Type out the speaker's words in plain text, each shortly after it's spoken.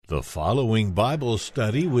The following Bible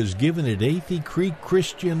study was given at Athey Creek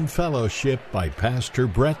Christian Fellowship by Pastor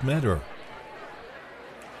Brett Meador.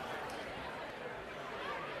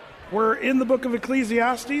 We're in the book of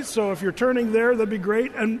Ecclesiastes, so if you're turning there, that'd be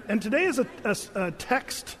great. And today is a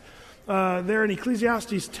text there in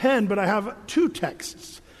Ecclesiastes 10, but I have two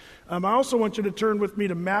texts. I also want you to turn with me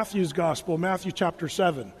to Matthew's Gospel, Matthew chapter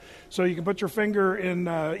 7. So you can put your finger in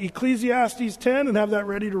Ecclesiastes 10 and have that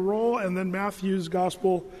ready to roll, and then Matthew's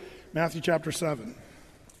Gospel, Matthew chapter 7.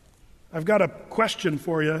 I've got a question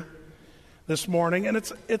for you this morning, and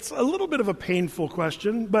it's a little bit of a painful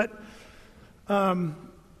question, but I'm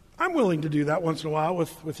willing to do that once in a while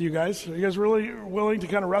with you guys. Are you guys really willing to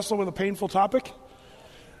kind of wrestle with a painful topic?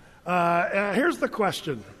 Here's the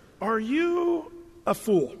question. Are you a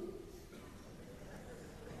fool?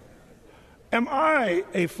 Am I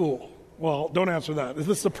a fool? Well, don't answer that. This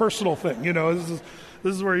is a personal thing. You know, this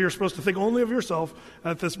is where you're supposed to think only of yourself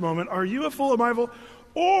at this moment. Are you a fool? Am I a fool?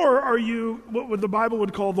 Or are you what the Bible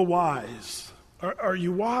would call the wise? Are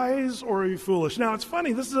you wise or are you foolish? Now, it's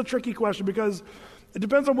funny. This is a tricky question because it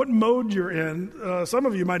depends on what mode you're in. Some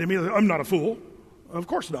of you might immediately say, I'm not a fool. Of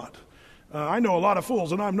course not. I know a lot of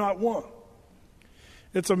fools, and I'm not one.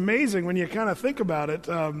 It's amazing when you kind of think about it.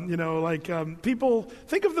 People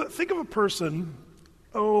think of a person,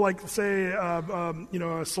 say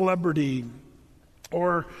a celebrity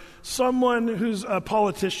or someone who's a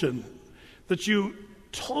politician that you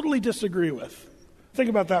totally disagree with. Think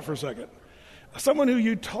about that for a second. Someone who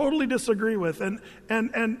you totally disagree with, and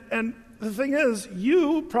the thing is,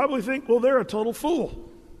 you probably think, well, they're a total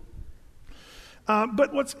fool.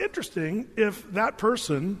 But what's interesting, if that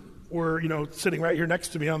person were, sitting right here next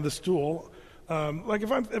to me on this stool,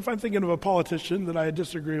 if I'm thinking of a politician that I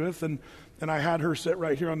disagree with, and I had her sit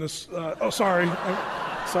right here on this. Sorry.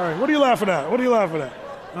 What are you laughing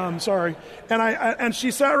at? Sorry. And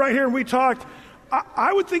she sat right here and we talked.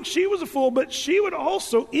 I would think she was a fool, but she would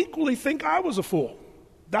also equally think I was a fool.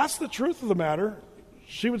 That's the truth of the matter.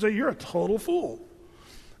 She would say, you're a total fool.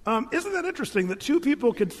 Isn't that interesting that two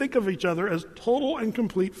people could think of each other as total and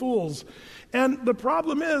complete fools? And the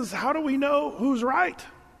problem is, how do we know who's right?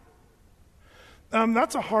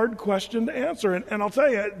 That's a hard question to answer. And I'll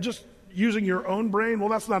tell you, just using your own brain, well,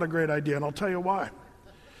 that's not a great idea. And I'll tell you why.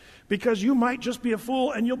 Because you might just be a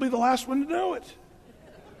fool and you'll be the last one to know it.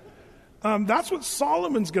 That's what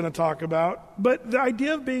Solomon's going to talk about. But the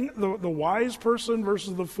idea of being the wise person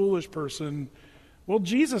versus the foolish person, well,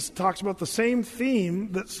 Jesus talks about the same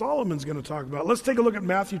theme that Solomon's going to talk about. Let's take a look at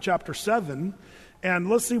Matthew chapter 7, and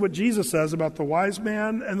let's see what Jesus says about the wise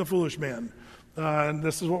man and the foolish man. And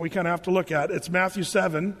this is what we kind of have to look at. It's Matthew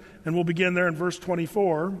 7, and we'll begin there in verse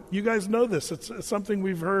 24. You guys know this. It's something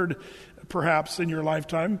we've heard perhaps in your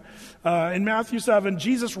lifetime. In Matthew 7,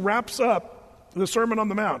 Jesus wraps up the Sermon on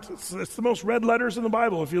the Mount. It's the most read letters in the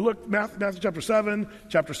Bible. If you look Matthew chapter 7,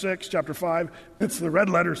 chapter 6, chapter 5, it's the red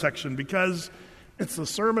letter section because it's the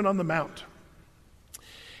Sermon on the Mount.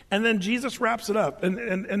 And then Jesus wraps it up. And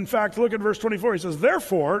in fact, look at verse 24. He says,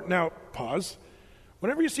 therefore, now pause.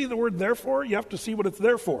 Whenever you see the word therefore, you have to see what it's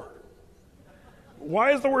there for.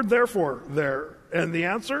 Why is the word therefore there? And the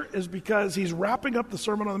answer is because he's wrapping up the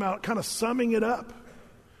Sermon on the Mount, kind of summing it up,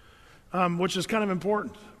 which is kind of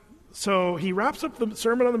important. So he wraps up the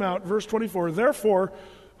Sermon on the Mount, verse 24. Therefore,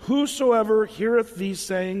 whosoever heareth these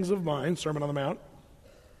sayings of mine, Sermon on the Mount,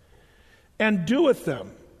 and doeth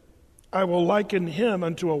them, I will liken him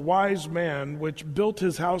unto a wise man which built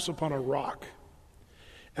his house upon a rock.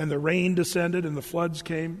 And the rain descended, and the floods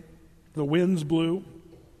came, the winds blew,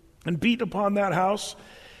 and beat upon that house,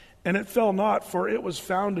 and it fell not, for it was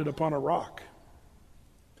founded upon a rock.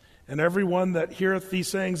 And every one that heareth these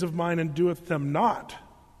sayings of mine and doeth them not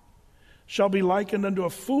shall be likened unto a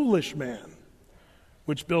foolish man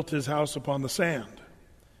which built his house upon the sand.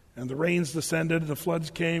 And the rains descended, and the floods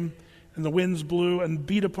came, and the winds blew and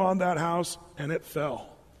beat upon that house, and it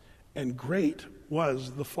fell. And great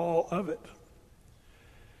was the fall of it.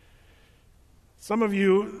 Some of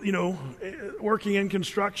you, working in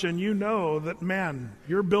construction, you know that, man,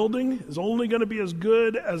 your building is only going to be as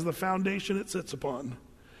good as the foundation it sits upon.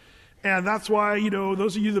 And that's why,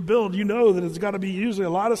 those of you that build, you know that it's got to be usually a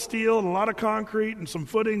lot of steel and a lot of concrete and some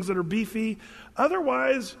footings that are beefy.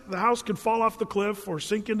 Otherwise, the house could fall off the cliff or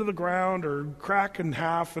sink into the ground or crack in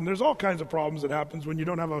half. And there's all kinds of problems that happens when you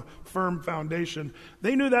don't have a firm foundation.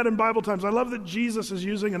 They knew that in Bible times. I love that Jesus is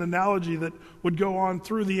using an analogy that would go on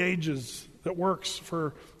through the ages, that works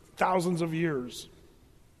for thousands of years.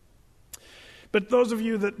 But those of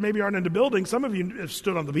you that maybe aren't into building, some of you have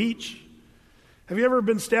stood on the beach. Have you ever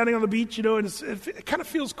been standing on the beach, and it kind of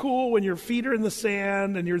feels cool when your feet are in the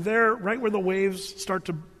sand and you're there right where the waves start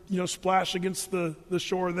to, splash against the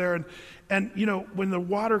shore there. And when the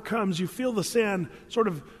water comes, you feel the sand sort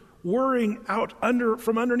of whirring out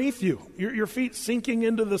from underneath you. Your feet sinking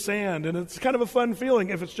into the sand. And it's kind of a fun feeling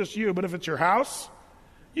if it's just you. But if it's your house,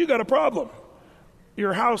 you got a problem.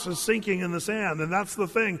 Your house is sinking in the sand. And that's the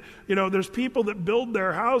thing. There's people that build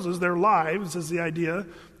their houses, their lives is the idea,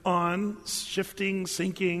 on shifting,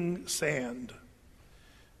 sinking sand.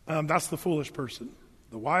 That's the foolish person.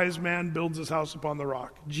 The wise man builds his house upon the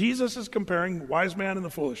rock. Jesus is comparing the wise man and the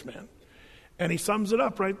foolish man. And he sums it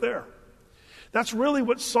up right there. That's really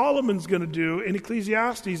what Solomon's going to do in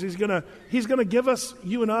Ecclesiastes. He's going to give us,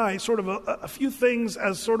 you and I, sort of a few things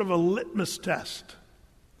as sort of a litmus test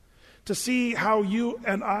to see how you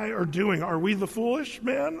and I are doing. Are we the foolish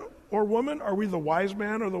man or woman? Are we the wise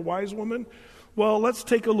man or the wise woman? Well, let's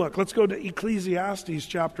take a look. Let's go to Ecclesiastes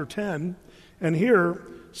chapter 10. And here,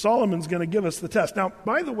 Solomon's going to give us the test. Now,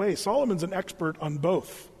 by the way, Solomon's an expert on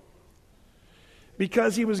both.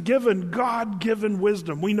 Because he was given God-given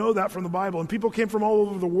wisdom. We know that from the Bible. And people came from all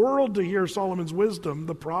over the world to hear Solomon's wisdom.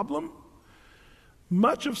 The problem?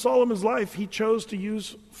 Much of Solomon's life, he chose to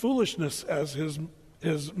use foolishness as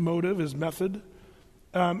his motive, his method.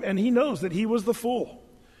 And he knows that he was the fool.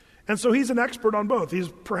 And so he's an expert on both. He's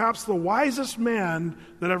perhaps the wisest man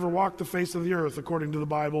that ever walked the face of the earth, according to the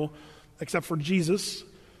Bible, except for Jesus.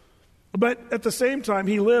 But at the same time,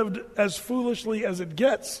 he lived as foolishly as it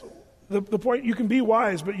gets. The point, you can be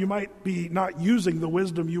wise, but you might be not using the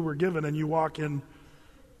wisdom you were given, and you walk in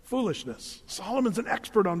foolishness. Solomon's an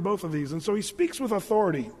expert on both of these, and so he speaks with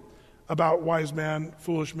authority about wise man,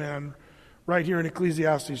 foolish man, right here in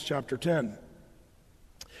Ecclesiastes chapter 10.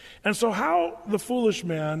 And so how the foolish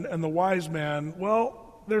man and the wise man,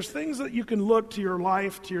 well, there's things that you can look to your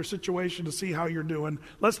life, to your situation to see how you're doing.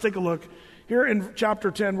 Let's take a look. Here in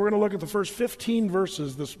chapter 10, we're going to look at the first 15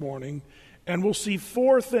 verses this morning, and we'll see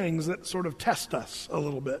 4 things that sort of test us a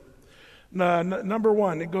little bit. Number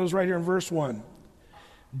 1, it goes right here in verse 1.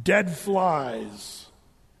 Dead flies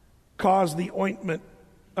cause the ointment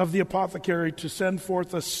of the apothecary to send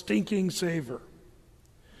forth a stinking savor.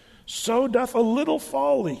 So doth a little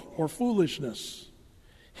folly or foolishness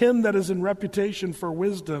him that is in reputation for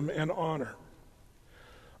wisdom and honor.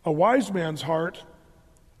 A wise man's heart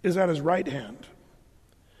is at his right hand,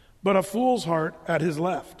 but a fool's heart at his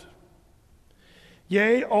left.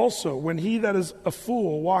 Yea, also, when he that is a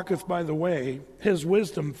fool walketh by the way, his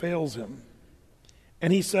wisdom fails him,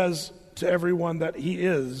 and he says to everyone that he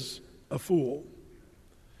is a fool.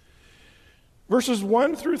 Verses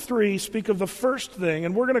 1 through 3 speak of the first thing,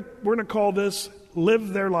 and we're going to call this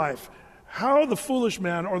live their life. How the foolish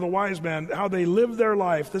man or the wise man, how they live their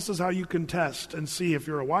life, this is how you can test and see if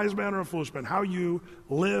you're a wise man or a foolish man, how you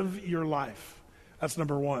live your life. That's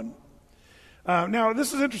number 1. Now,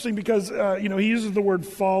 this is interesting because, he uses the word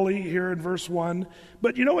folly here in verse 1.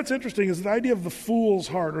 But you know what's interesting is the idea of the fool's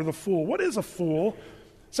heart or the fool. What is a fool?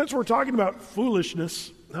 Since we're talking about foolishness,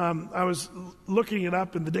 I was looking it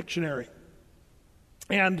up in the dictionary.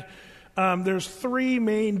 And there's 3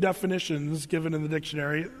 main definitions given in the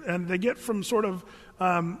dictionary, and they get from sort of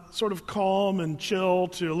calm and chill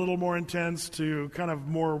to a little more intense to kind of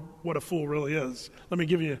more what a fool really is. Let me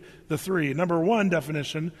give you the 3. Number 1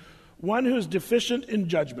 definition, one who is deficient in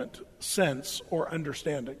judgment, sense, or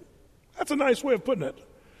understanding. That's a nice way of putting it.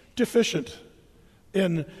 Deficient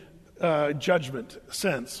in judgment,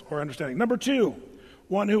 sense, or understanding. Number 2,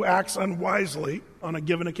 one who acts unwisely on a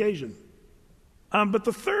given occasion. But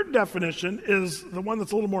the 3rd definition is the one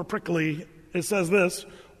that's a little more prickly. It says this,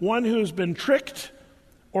 one who's been tricked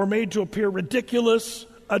or made to appear ridiculous,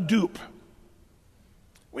 a dupe.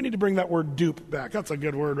 We need to bring that word dupe back. That's a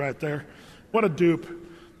good word right there. What a dupe.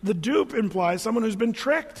 The dupe implies someone who's been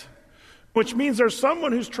tricked, which means there's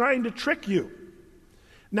someone who's trying to trick you.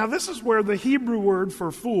 Now, this is where the Hebrew word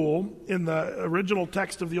for fool in the original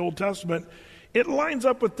text of the Old Testament, it lines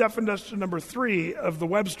up with definition number 3 of the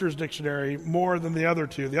Webster's Dictionary more than the other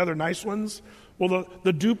 2, the other nice ones. Well,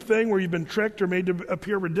 the dupe thing where you've been tricked or made to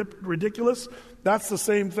appear ridiculous, that's the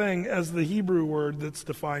same thing as the Hebrew word that's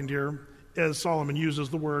defined here as Solomon uses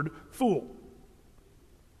the word fool.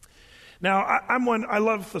 Now, I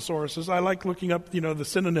love thesauruses. I like looking up, the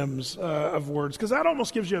synonyms of words because that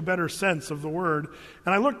almost gives you a better sense of the word.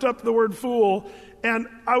 And I looked up the word fool, and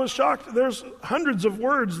I was shocked. There's hundreds of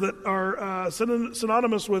words that are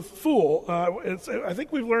synonymous with fool. I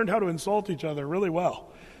think we've learned how to insult each other really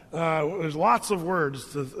well. There's lots of words,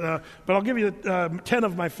 but I'll give you 10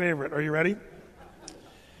 of my favorite. Are you ready?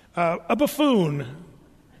 A buffoon,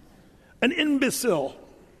 an imbecile,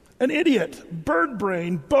 an idiot, bird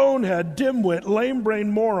brain, bonehead, dimwit, lame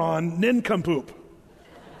brain, moron, nincompoop.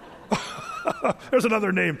 There's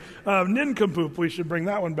another name. Nincompoop. We should bring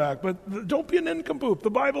that one back. But don't be a nincompoop.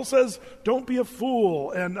 The Bible says don't be a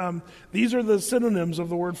fool. And these are the synonyms of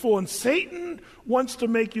the word fool. And Satan wants to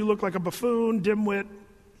make you look like a buffoon, dimwit,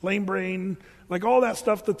 lame brain, like all that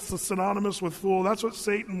stuff that's synonymous with fool. That's what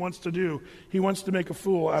Satan wants to do. He wants to make a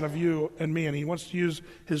fool out of you and me, and he wants to use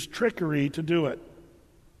his trickery to do it.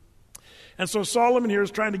 And so Solomon here is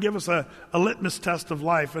trying to give us a litmus test of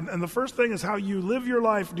life. And the first thing is how you live your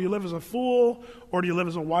life. Do you live as a fool or do you live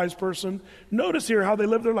as a wise person? Notice here how they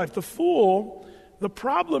live their life. The fool, the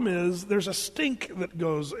problem is there's a stink that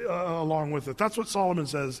goes along with it. That's what Solomon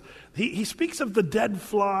says. He speaks of the dead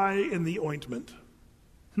fly in the ointment.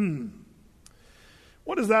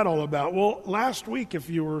 What is that all about? Well, last week, if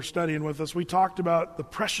you were studying with us, we talked about the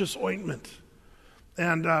precious ointment.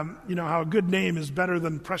 And, how a good name is better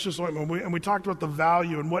than precious ointment. And we talked about the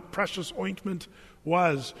value and what precious ointment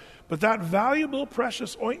was. But that valuable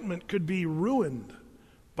precious ointment could be ruined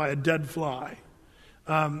by a dead fly.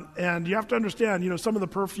 And you have to understand, some of the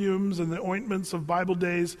perfumes and the ointments of Bible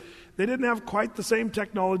days, they didn't have quite the same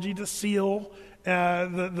technology to seal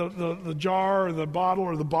the jar or the bottle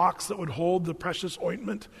or the box that would hold the precious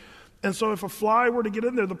ointment. And so if a fly were to get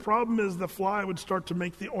in there, the problem is the fly would start to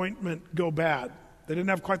make the ointment go bad. They didn't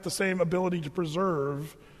have quite the same ability to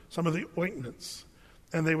preserve some of the ointments,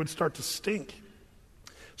 and they would start to stink.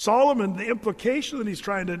 Solomon, the implication that he's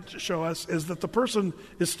trying to show us is that the person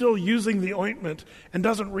is still using the ointment and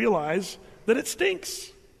doesn't realize that it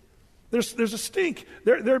stinks. There's a stink.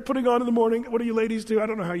 They're putting on in the morning. What do you ladies do? I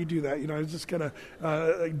don't know how you do that. I just kind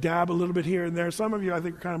of dab a little bit here and there. Some of you, I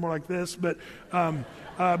think, are kind of more like this. But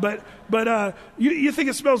you think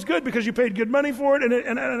it smells good because you paid good money for it.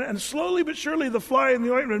 And slowly but surely, the fly in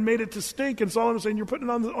the ointment made it to stink. And Solomon's saying, you're putting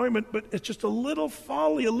on the ointment, but it's just a little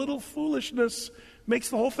folly, a little foolishness makes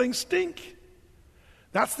the whole thing stink.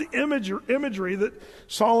 That's the imagery that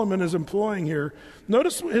Solomon is employing here.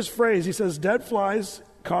 Notice his phrase. He says, dead flies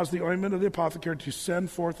cause the ointment of the apothecary to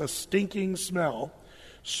send forth a stinking smell.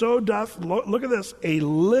 So doth, look at this, a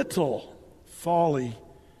little folly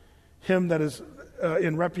him that is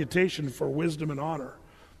in reputation for wisdom and honor.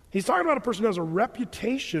 He's talking about a person who has a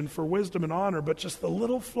reputation for wisdom and honor, but just the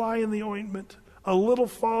little fly in the ointment, a little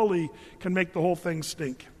folly can make the whole thing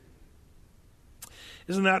stink.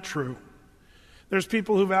 Isn't that true? There's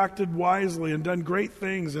people who've acted wisely and done great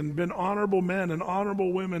things and been honorable men and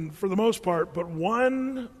honorable women for the most part, but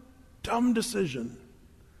one dumb decision,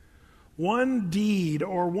 one deed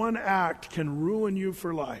or one act can ruin you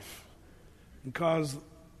for life and cause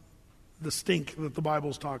the stink that the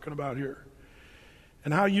Bible's talking about here.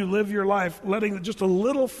 And how you live your life, letting just a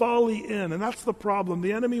little folly in. And that's the problem.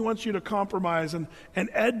 The enemy wants you to compromise and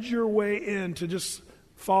edge your way into just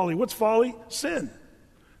folly. What's folly? Sin.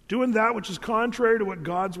 Doing that which is contrary to what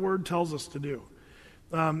God's word tells us to do.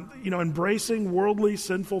 Embracing worldly,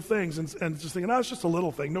 sinful things and just thinking, it's just a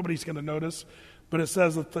little thing. Nobody's going to notice. But it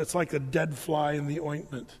says that it's like a dead fly in the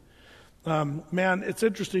ointment. It's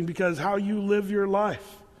interesting because how you live your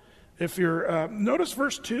life. If you're, notice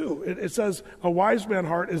verse 2. It says, a wise man's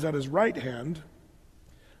heart is at his right hand,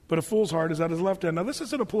 but a fool's heart is at his left hand. Now, this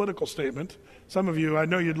isn't a political statement. Some of you, I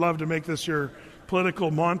know you'd love to make this your political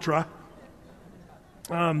mantra.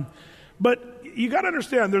 But you got to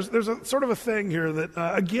understand, there's a sort of a thing here that,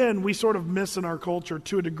 again, we sort of miss in our culture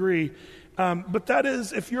to a degree. But that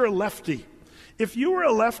is, if you're a lefty. If you were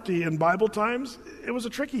a lefty in Bible times, it was a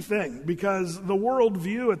tricky thing because the world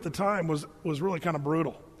view at the time was really kind of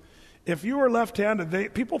brutal. If you were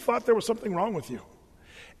left-handed, people thought there was something wrong with you.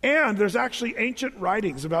 And there's actually ancient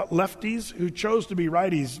writings about lefties who chose to be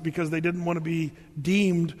righties because they didn't want to be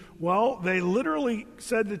deemed, they literally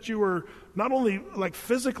said that you were not only like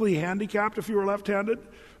physically handicapped if you were left-handed,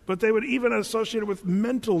 but they would even associate it with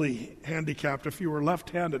mentally handicapped if you were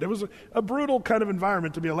left-handed. It was a brutal kind of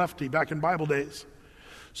environment to be a lefty back in Bible days.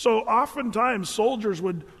 So oftentimes soldiers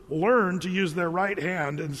would learn to use their right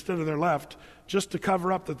hand instead of their left just to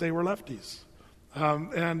cover up that they were lefties.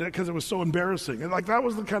 And because it was so embarrassing. And that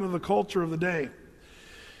was the kind of the culture of the day.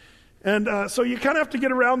 And so you kind of have to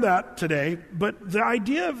get around that today. But the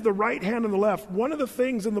idea of the right hand and the left, one of the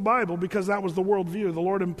things in the Bible, because that was the worldview, the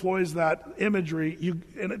Lord employs that imagery.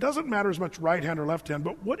 And it doesn't matter as much right hand or left hand,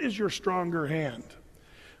 but what is your stronger hand?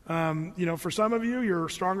 For some of you, your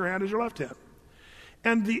stronger hand is your left hand.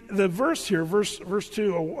 And the verse here, verse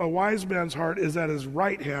 2, a wise man's heart is at his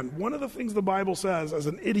right hand. One of the things the Bible says as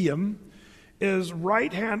an idiom is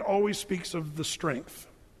right hand always speaks of the strength.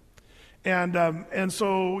 And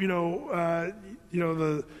so,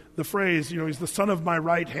 the phrase, he's the son of my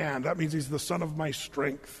right hand. That means he's the son of my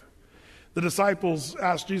strength. The disciples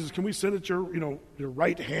asked Jesus, can we sit at your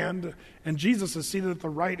right hand? And Jesus is seated at the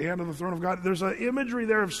right hand of the throne of God. There's an imagery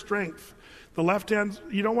there of strength. The left hand,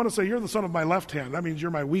 you don't want to say, you're the son of my left hand. That means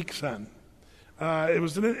you're my weak son. It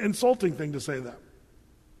was an insulting thing to say that.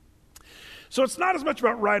 So it's not as much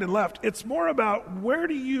about right and left. It's more about where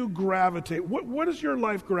do you gravitate? What does your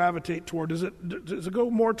life gravitate toward? Does it go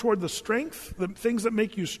more toward the strength, the things that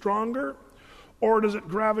make you stronger? Or does it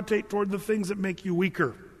gravitate toward the things that make you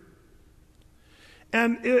weaker?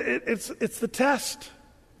 And it's the test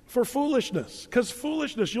for foolishness. Because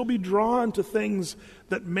foolishness, you'll be drawn to things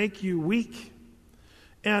that make you weak.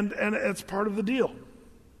 And it's part of the deal.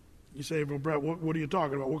 You say, well, Brett, what are you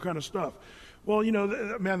talking about? What kind of stuff? Well,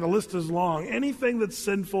 the list is long. Anything that's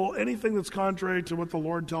sinful, anything that's contrary to what the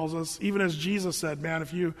Lord tells us, even as Jesus said, man,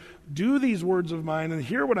 if you do these words of mine and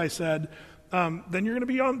hear what I said, then you're going to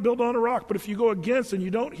be built on a rock. But if you go against and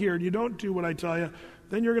you don't hear and you don't do what I tell you,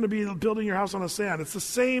 then you're going to be building your house on a sand. It's the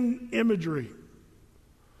same imagery.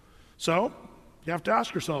 So you have to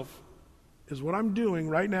ask yourself, is what I'm doing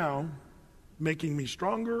right now making me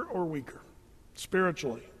stronger or weaker?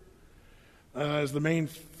 Spiritually is the main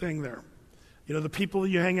thing there. The people that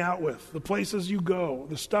you hang out with, the places you go,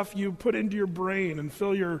 the stuff you put into your brain and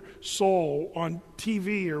fill your soul on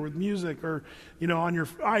TV or with music or, on your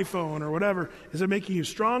iPhone or whatever. Is it making you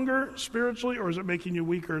stronger spiritually or is it making you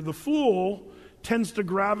weaker? The fool tends to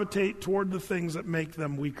gravitate toward the things that make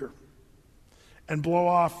them weaker and blow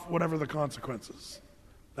off whatever the consequences.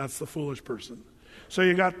 That's the foolish person. So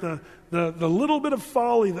you got the little bit of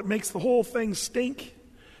folly that makes the whole thing stink.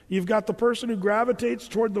 You've got the person who gravitates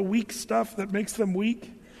toward the weak stuff that makes them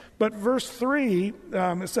weak. But verse 3,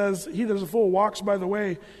 it says, he that is a fool walks by the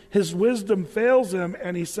way, his wisdom fails him,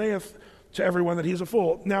 and he saith to everyone that he's a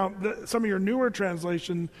fool. Now, some of your newer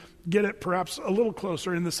translation get it perhaps a little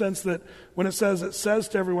closer in the sense that when it says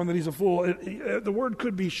to everyone that he's a fool, the word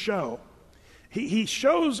could be show. He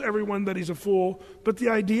shows everyone that he's a fool, but the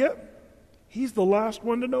idea, he's the last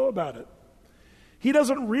one to know about it. He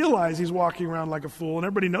doesn't realize he's walking around like a fool, and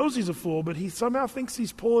everybody knows he's a fool, but he somehow thinks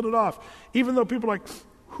he's pulling it off, even though people are like,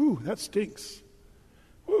 whew, that stinks.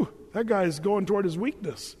 Whew, that guy's going toward his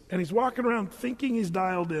weakness, and he's walking around thinking he's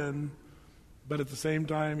dialed in, but at the same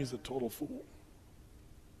time, he's a total fool.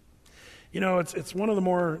 It's one of the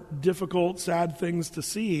more difficult, sad things to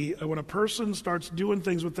see when a person starts doing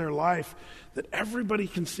things with their life that everybody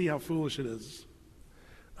can see how foolish it is.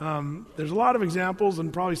 There's a lot of examples,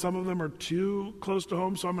 and probably some of them are too close to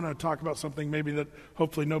home, so I'm going to talk about something maybe that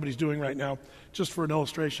hopefully nobody's doing right now, just for an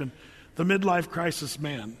illustration. The midlife crisis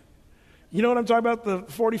man. You know what I'm talking about? The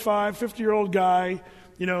 45, 50-year-old guy,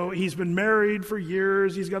 he's been married for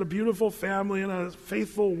years, he's got a beautiful family and a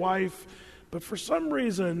faithful wife, but for some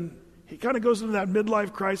reason, he kind of goes into that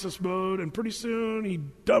midlife crisis mode, and pretty soon he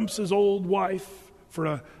dumps his old wife for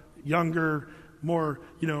a younger, more,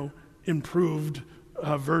 improved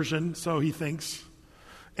version, so he thinks.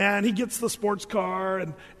 And he gets the sports car,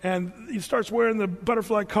 and he starts wearing the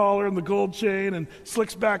butterfly collar and the gold chain and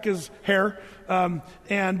slicks back his hair. And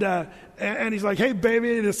he's like, hey,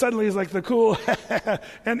 baby. And suddenly he's like the cool.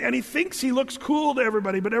 and he thinks he looks cool to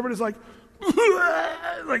everybody, but everybody's like,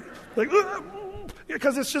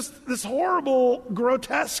 because it's just this horrible,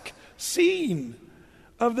 grotesque scene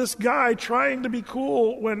of this guy trying to be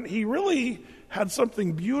cool when he really had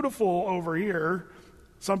something beautiful over here.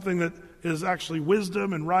 Something that is actually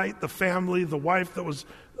wisdom and right, the family, the wife that was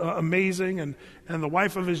amazing, and the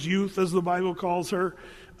wife of his youth, as the Bible calls her.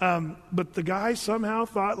 But the guy somehow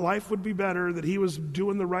thought life would be better, that he was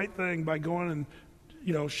doing the right thing by going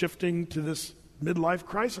and, shifting to this midlife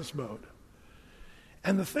crisis mode.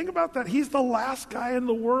 And the thing about that, he's the last guy in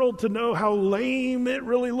the world to know how lame it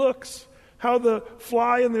really looks, how the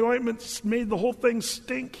fly in the ointment made the whole thing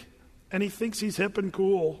stink, and he thinks he's hip and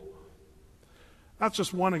cool. That's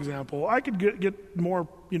just one example. I could get more,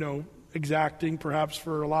 exacting perhaps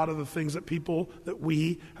for a lot of the things that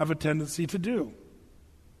we have a tendency to do.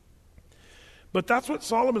 But that's what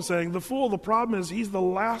Solomon's saying. The fool, the problem is he's the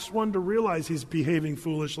last one to realize he's behaving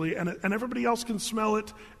foolishly, and everybody else can smell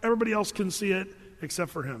it, everybody else can see it,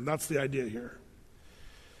 except for him. That's the idea here.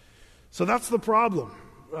 So that's the problem.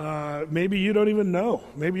 Maybe you don't even know.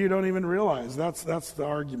 Maybe you don't even realize. That's the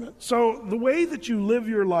argument. So the way that you live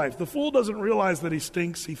your life, the fool doesn't realize that he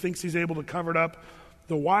stinks. He thinks he's able to cover it up.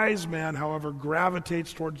 The wise man, however,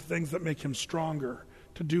 gravitates towards things that make him stronger,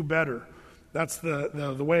 to do better. That's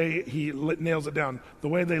the way he nails it down, the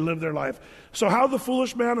way they live their life. So how the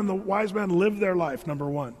foolish man and the wise man live their life, number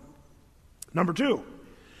one. Number two,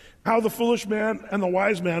 how the foolish man and the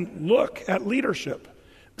wise man look at leadership.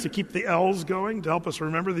 to keep the L's going, to help us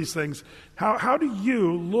remember these things. How do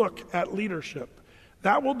you look at leadership?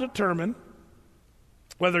 That will determine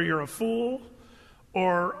whether you're a fool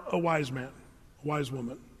or a wise man, a wise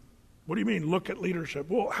woman. What do you mean, look at leadership?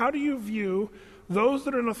 Well, how do you view those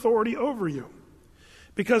that are in authority over you?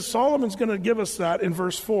 Because Solomon's going to give us that in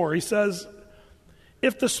verse 4. He says,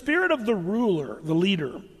 if the spirit of the ruler, the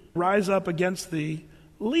leader, rise up against thee,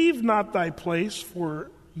 leave not thy place,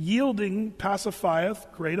 for yielding pacifieth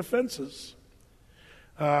great offenses.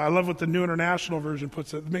 I love what the New International Version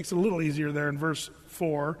puts it. It makes it a little easier there in verse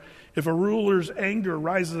 4. If a ruler's anger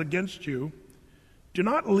rises against you, do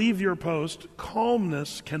not leave your post.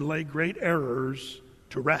 Calmness can lay great errors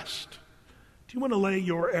to rest. Do you want to lay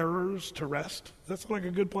your errors to rest? Does that sound like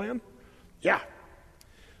a good plan? Yeah.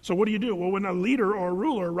 So what do you do? Well, when a leader or a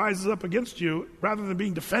ruler rises up against you, rather than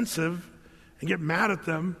being defensive and get mad at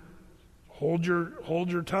them, hold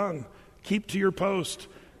your tongue. Keep to your post.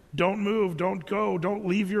 Don't move. Don't go. Don't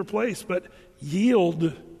leave your place, but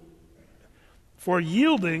yield. For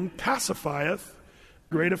yielding pacifieth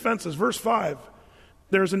great offenses. Verse 5.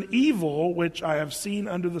 There's an evil which I have seen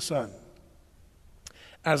under the sun,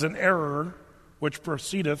 as an error which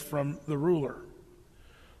proceedeth from the ruler.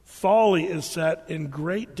 Folly is set in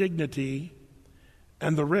great dignity,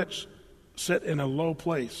 and the rich sit in a low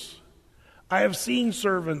place. I have seen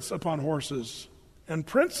servants upon horses, and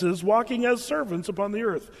princes walking as servants upon the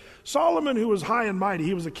earth. Solomon, who was high and mighty,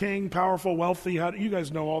 he was a king, powerful, wealthy. You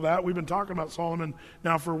guys know all that. We've been talking about Solomon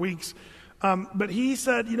now for weeks. But he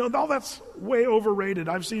said, all that's way overrated.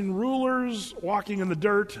 I've seen rulers walking in the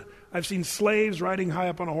dirt. I've seen slaves riding high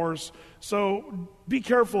up on a horse. So be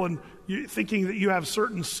careful in thinking that you have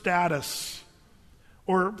certain status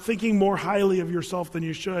or thinking more highly of yourself than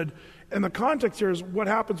you should. And the context here is what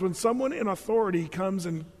happens when someone in authority comes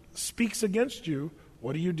and speaks against you.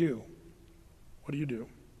 What do you do? What do you do?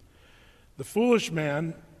 The foolish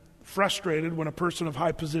man, frustrated when a person of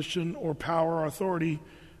high position or power or authority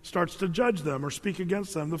starts to judge them or speak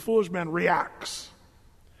against them, the foolish man reacts.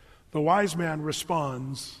 The wise man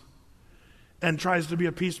responds and tries to be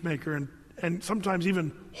a peacemaker and sometimes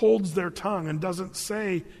even holds their tongue and doesn't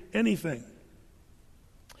say anything.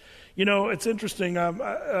 It's interesting.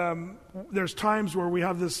 There's times where we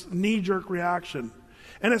have this knee-jerk reaction.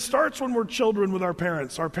 And it starts when we're children with our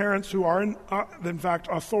parents who are in fact,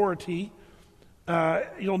 authority.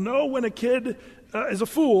 You'll know when a kid is a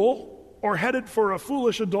fool or headed for a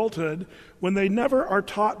foolish adulthood when they never are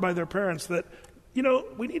taught by their parents that,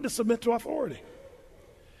 we need to submit to authority.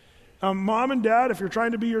 Mom and dad, if you're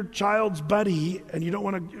trying to be your child's buddy and you don't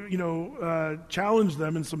want to, challenge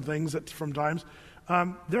them in some things from times,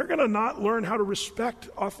 they're going to not learn how to respect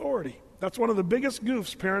authority. That's one of the biggest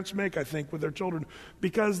goofs parents make, I think, with their children,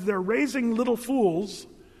 because they're raising little fools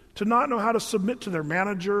to not know how to submit to their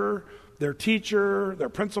manager, their teacher, their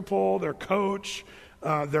principal, their coach,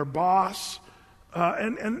 their boss,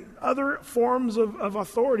 and other forms of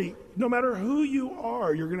authority. No matter who you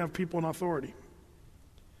are, you're going to have people in authority.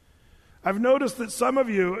 I've noticed that some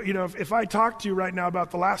of you, if I talk to you right now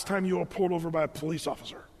about the last time you were pulled over by a police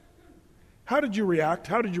officer, how did you react?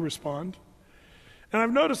 How did you respond? And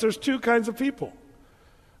I've noticed there's two kinds of people.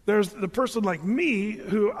 There's the person like me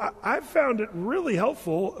who I've found it really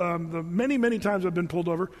helpful the many, many times I've been pulled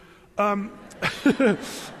over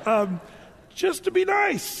just to be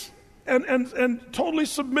nice and totally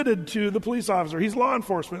submitted to the police officer. He's law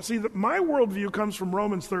enforcement. See, my worldview comes from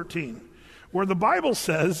Romans 13, where the Bible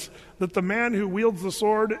says that the man who wields the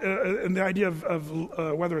sword, and the idea of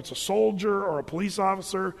whether it's a soldier or a police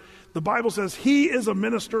officer, the Bible says he is a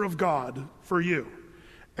minister of God for you.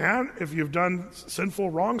 And if you've done sinful,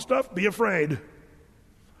 wrong stuff, be afraid.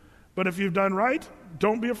 But if you've done right,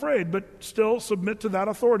 don't be afraid, but still submit to that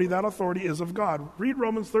authority. That authority is of God. Read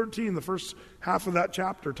Romans 13, the first half of that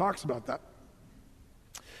chapter talks about that.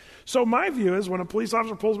 So my view is when a police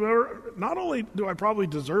officer pulls me over, not only do I probably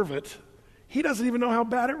deserve it, he doesn't even know how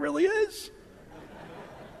bad it really is.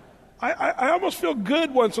 I almost feel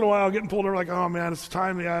good once in a while getting pulled over, like, oh man, it's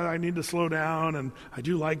time, I need to slow down, and I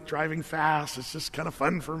do like driving fast. It's just kind of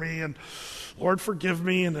fun for me, and Lord forgive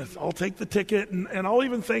me, and I'll take the ticket, and I'll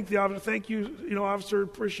even thank the officer. Thank you, officer,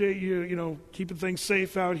 appreciate you, keeping things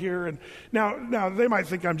safe out here. And now they might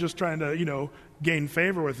think I'm just trying to, gain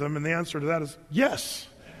favor with them, and the answer to that is yes.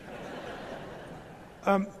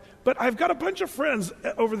 But I've got a bunch of friends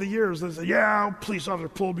over the years that say, yeah, a police officer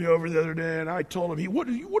pulled me over the other day, and I told him, what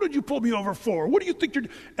did you pull me over for? What do you think you're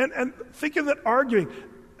doing? And thinking that arguing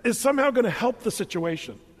is somehow going to help the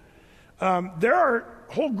situation. There are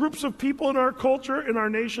whole groups of people in our culture, in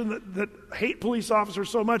our nation, that hate police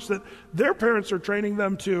officers so much that their parents are training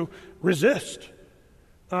them to resist.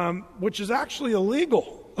 which is actually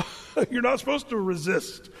illegal. You're not supposed to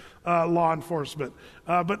resist law enforcement.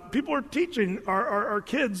 But people are teaching our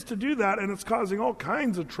kids to do that, and it's causing all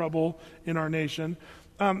kinds of trouble in our nation.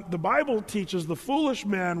 The Bible teaches the foolish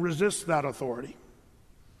man resists that authority.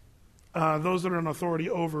 Those that are in authority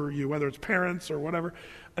over you, whether it's parents or whatever.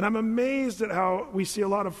 And I'm amazed at how we see a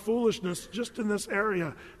lot of foolishness just in this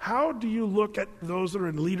area. How do you look at those that are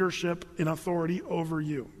in leadership, in authority over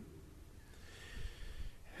you?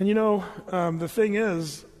 And the thing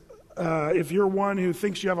is, if you're one who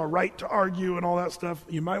thinks you have a right to argue and all that stuff,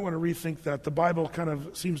 you might want to rethink that. The Bible kind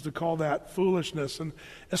of seems to call that foolishness, and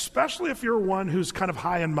especially if you're one who's kind of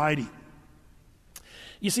high and mighty.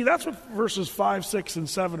 You see, that's what verses 5, 6, and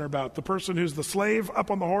 7 are about. The person who's the slave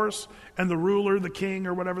up on the horse and the ruler, the king,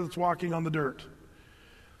 or whatever that's walking on the dirt.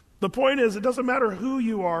 The point is, it doesn't matter who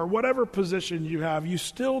you are, whatever position you have, you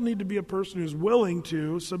still need to be a person who's willing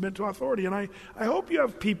to submit to authority. And I hope you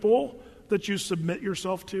have people that you submit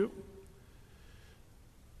yourself to.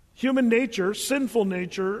 Human nature, sinful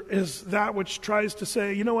nature, is that which tries to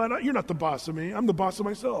say, you know what, you're not the boss of me, I'm the boss of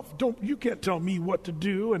myself. You can't tell me what to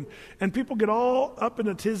do. And people get all up in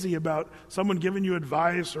a tizzy about someone giving you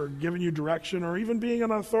advice or giving you direction or even being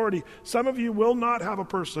an authority. Some of you will not have a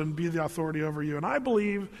person be the authority over you. And I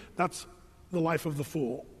believe that's the life of the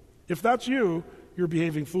fool. If that's you, you're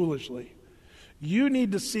behaving foolishly. You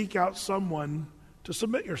need to seek out someone to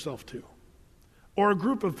submit yourself to, or a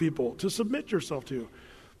group of people to submit yourself to.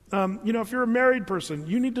 If you're a married person,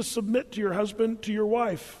 you need to submit to your husband, to your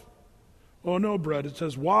wife. Oh no, Brett, it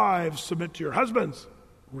says, wives, submit to your husbands.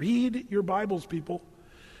 Read your Bibles, people.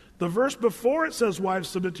 The verse before it says, wives,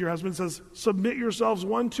 submit to your husbands, says, submit yourselves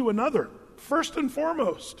one to another, first and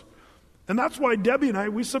foremost. And that's why Debbie and I,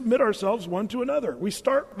 we submit ourselves one to another. We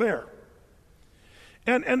start there.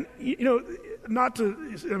 And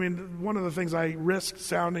one of the things I risk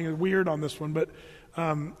sounding weird on this one, but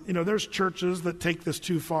there's churches that take this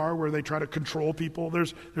too far where they try to control people.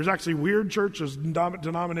 There's actually weird churches,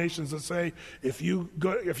 denominations that say if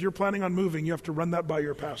you're planning on moving, you have to run that by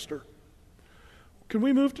your pastor. Can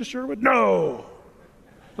we move to Sherwood? No.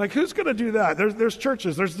 Like, who's going to do that? There's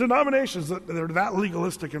churches, there's denominations that are that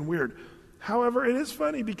legalistic and weird. However, it is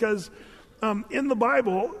funny because in the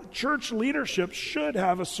Bible, church leadership should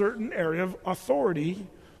have a certain area of authority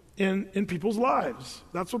in people's lives.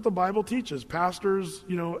 That's what the Bible teaches. Pastors,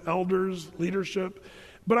 elders, leadership.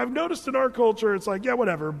 But I've noticed in our culture, it's like, yeah,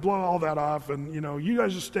 whatever, blow all that off, and, you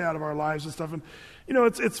guys just stay out of our lives and stuff. And,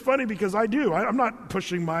 it's funny because I'm not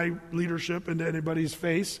pushing my leadership into anybody's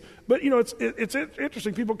face. But, it's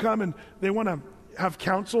interesting. People come and they want to have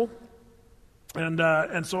counsel.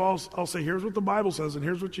 And so I'll say, here's what the Bible says, and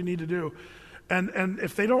here's what you need to do. And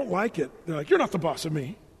if they don't like it, they're like, you're not the boss of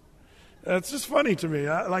me. It's just funny to me.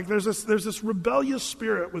 There's this rebellious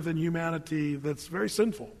spirit within humanity that's very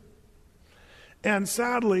sinful. And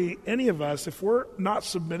sadly, any of us, if we're not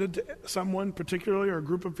submitted to someone particularly or a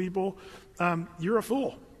group of people, you're a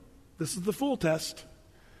fool. This is the fool test.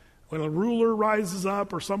 When a ruler rises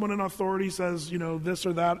up or someone in authority says, this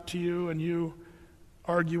or that to you, and you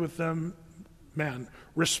argue with them, man,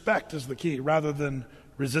 respect is the key rather than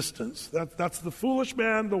resistance. That's the foolish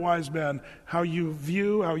man, the wise man, how you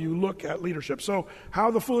view, how you look at leadership. So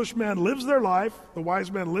how the foolish man lives their life, the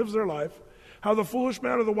wise man lives their life, how the foolish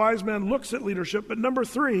man or the wise man looks at leadership. But number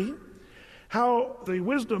 3, how the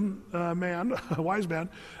wisdom man, a wise man,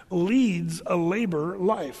 leads a labor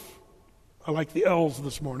life. I like the L's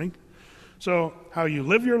this morning. So how you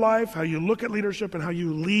live your life, how you look at leadership, and how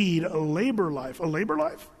you lead a labor life. A labor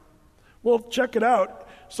life? Well, check it out.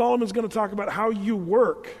 Solomon's going to talk about how you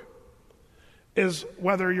work is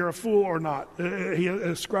whether you're a fool or not. He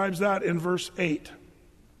ascribes that in verse 8.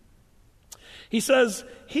 He says,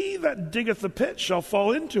 he that diggeth a pit shall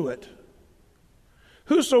fall into it.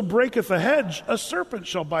 Whoso breaketh a hedge, a serpent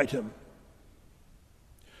shall bite him.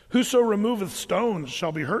 Whoso removeth stones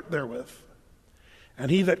shall be hurt therewith. And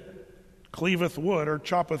he that cleaveth wood or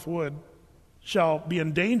choppeth wood shall be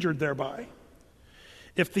endangered thereby.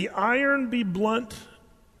 If the iron be blunt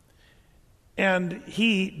and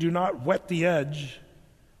he do not whet the edge,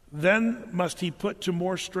 then must he put to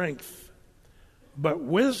more strength. But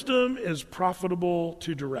wisdom is profitable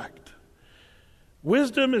to direct.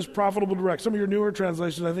 Wisdom is profitable to direct. Some of your newer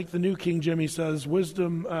translations, I think the New King James says,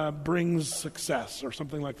 wisdom brings success, or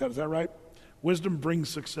something like that. Is that right? Wisdom brings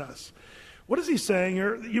success. What is he saying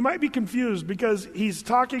here? You might be confused because he's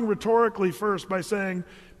talking rhetorically first by saying,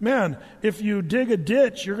 man, if you dig a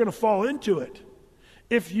ditch, you're going to fall into it.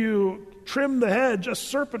 If you trim the hedge, a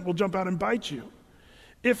serpent will jump out and bite you.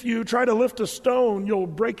 If you try to lift a stone, you'll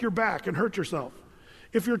break your back and hurt yourself.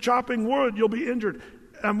 If you're chopping wood, you'll be injured.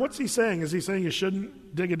 what's he saying? Is he saying you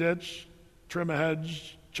shouldn't dig a ditch, trim a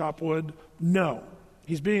hedge, chop wood? No.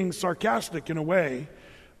 He's being sarcastic in a way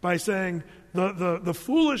by saying the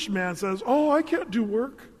foolish man says, oh, I can't do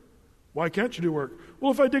work. Why can't you do work?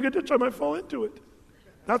 Well, if I dig a ditch, I might fall into it.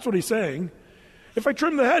 That's what he's saying. If I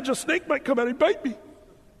trim the hedge, a snake might come out and bite me.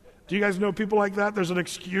 Do you guys know people like that? There's an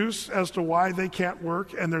excuse as to why they can't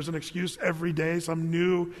work, and there's an excuse every day, some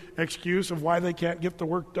new excuse of why they can't get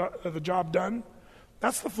the job done.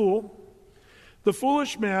 That's the fool. The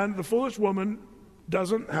foolish man, the foolish woman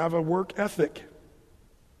doesn't have a work ethic.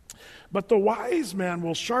 But the wise man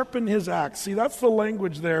will sharpen his axe. See, that's the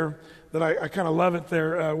language there that I kind of love it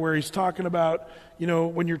there, where he's talking about,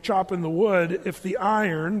 when you're chopping the wood, if the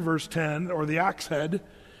iron, verse 10, or the axe head,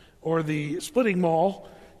 or the splitting maul,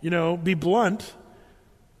 be blunt,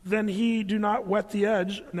 then he do not whet the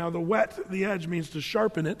edge. Now, the edge means to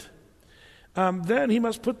sharpen it. Then he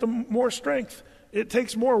must put the more strength. It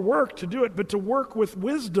takes more work to do it, but to work with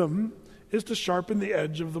wisdom is to sharpen the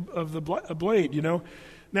edge of the blade,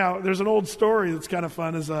 Now, there's an old story that's kind of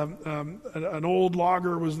fun. Is an old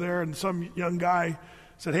logger was there, and some young guy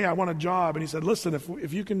said, hey, I want a job. And he said, listen,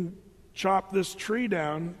 if you can chop this tree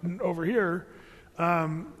down over here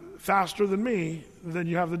faster than me, then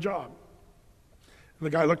you have the job. And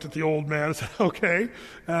the guy looked at the old man and said, okay.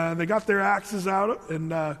 They got their axes out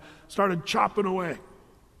and started chopping away.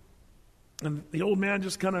 And the old man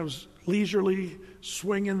just kind of was leisurely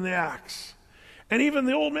swinging the axe. And even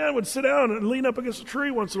the old man would sit down and lean up against a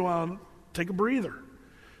tree once in a while and take a breather.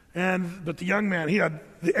 But the young man, he had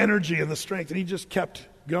the energy and the strength, and he just kept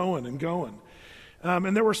going and going.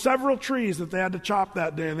 And there were several trees that they had to chop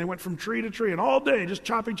that day, and they went from tree to tree, and all day just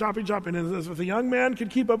chopping. And if the young man could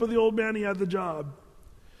keep up with the old man, he had the job.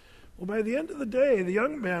 Well, by the end of the day, the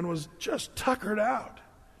young man was just tuckered out.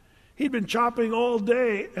 He'd been chopping all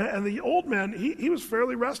day, and the old man, he was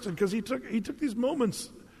fairly rested because he took these moments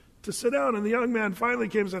to sit down, and the young man finally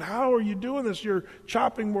came and said, how are you doing this? You're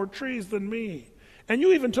chopping more trees than me. And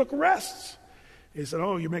you even took rests. He said,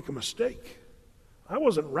 oh, you make a mistake. I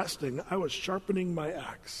wasn't resting. I was sharpening my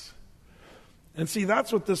axe. And see,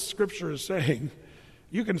 that's what this scripture is saying.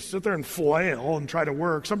 You can sit there and flail and try to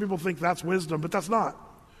work. Some people think that's wisdom, but that's not.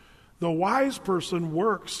 The wise person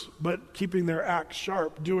works, but keeping their axe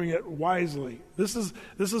sharp, doing it wisely. This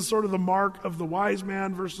is sort of the mark of the wise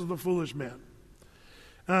man versus the foolish man.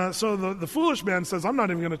 So the foolish man says, I'm not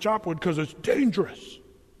even going to chop wood because it's dangerous.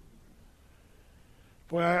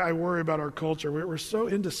 Boy, I worry about our culture. We're so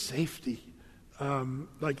into safety.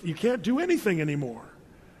 Like you can't do anything anymore.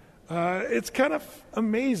 It's kind of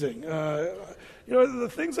amazing. The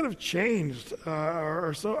things that have changed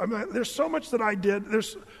are so. There's so much that I did.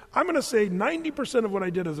 I'm going to say 90% of what I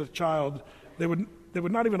did as a child, they would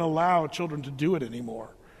not even allow children to do it anymore.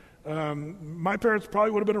 My parents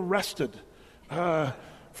probably would have been arrested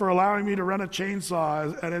for allowing me to run a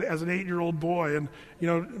chainsaw as an 8-year-old boy. And,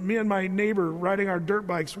 me and my neighbor riding our dirt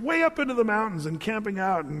bikes way up into the mountains and camping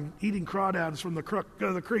out and eating crawdads from the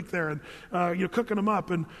creek there and, cooking them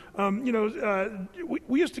up. And,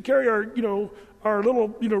 we used to carry our little,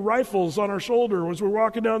 rifles on our shoulder as we're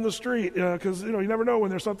walking down the street because, you never know when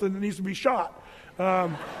there's something that needs to be shot.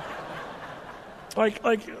 Like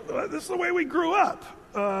this is the way we grew up.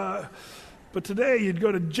 But today you'd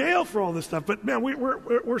go to jail for all this stuff. But man,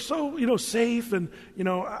 we're so safe, and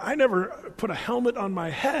I never put a helmet on my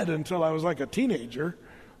head until I was like a teenager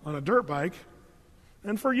on a dirt bike,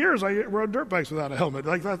 and for years I rode dirt bikes without a helmet.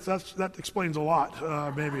 Like that explains a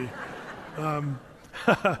lot, maybe. I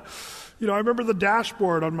remember the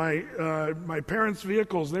dashboard on my parents'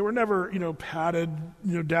 vehicles. They were never padded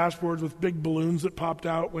dashboards with big balloons that popped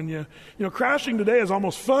out when crashing today is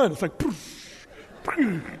almost fun. It's like poof,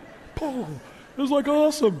 poof. Oh, it was like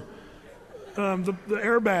awesome. The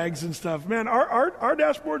airbags and stuff. Man, our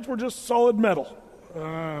dashboards were just solid metal.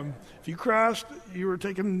 If you crashed, you were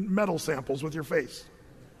taking metal samples with your face.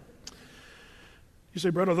 You say,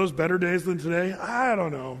 Brett, are those better days than today? I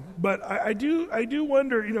don't know. But I do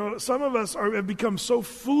wonder, some of us have become so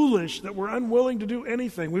foolish that we're unwilling to do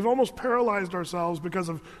anything. We've almost paralyzed ourselves because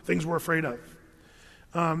of things we're afraid of.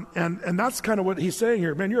 And that's kind of what he's saying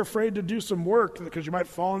here. Man, you're afraid to do some work because you might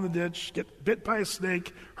fall in the ditch, get bit by a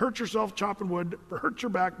snake, hurt yourself chopping wood, or hurt your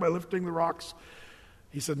back by lifting the rocks.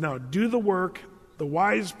 He said, no, do the work. The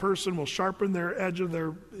wise person will sharpen their edge of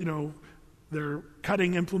their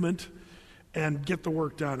cutting implement and get the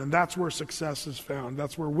work done. And that's where success is found.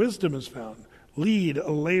 That's where wisdom is found. Lead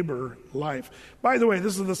a labor life. By the way,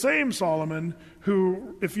 this is the same Solomon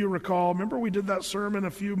who, if you recall, remember we did that sermon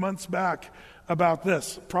a few months back about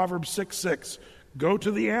this, Proverbs 6:6. Go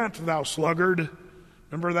to the ant, thou sluggard.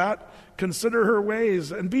 Remember that? Consider her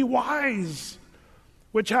ways and be wise,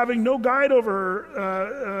 which having no guide over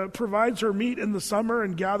her provides her meat in the summer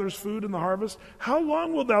and gathers food in the harvest. How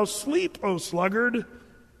long wilt thou sleep, O sluggard?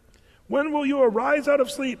 When will you arise out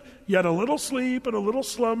of sleep? Yet a little sleep and a little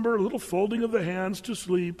slumber, a little folding of the hands to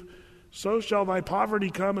sleep. So shall thy poverty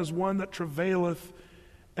come as one that travaileth,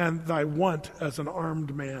 and thy want as an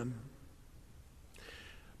armed man.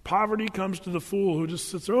 Poverty comes to the fool who just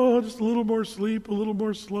sits there, oh, just a little more sleep, a little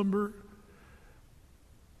more slumber.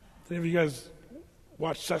 Any of you guys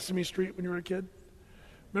watched Sesame Street when you were a kid?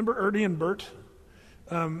 Remember Ernie and Bert?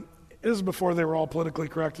 This is before they were all politically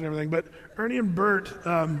correct and everything, but Ernie and Bert,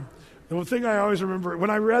 the thing I always remember, when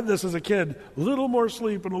I read this as a kid, a little more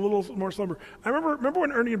sleep and a little more slumber. I remember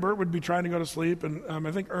when Ernie and Bert would be trying to go to sleep, and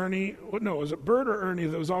I think was it Bert or Ernie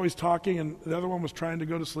that was always talking, and the other one was trying to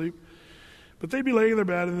go to sleep? But they'd be laying in their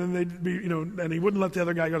bed, and then they'd be, and he wouldn't let the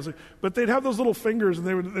other guy go to sleep. But they'd have those little fingers, and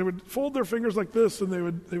they would fold their fingers like this, and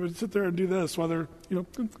they would sit there and do this while they're,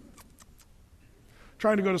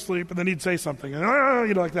 trying to go to sleep, and then he'd say something,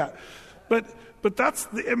 and like that. But that's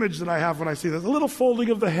the image that I have when I see this. A little folding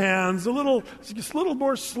of the hands, just a little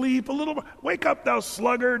more sleep, a little more, wake up thou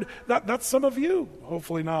sluggard. That's some of you.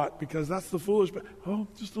 Hopefully not, because that's the foolish, but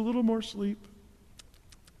just a little more sleep.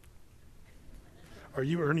 Are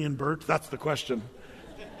you Ernie and Bert? That's the question.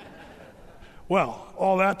 Well,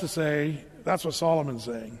 all that to say, that's what Solomon's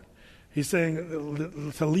saying. He's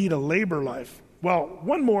saying to lead a labor life. Well,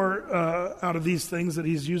 one more out of these things that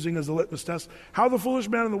he's using as a litmus test. How the foolish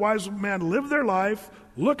man and the wise man live their life,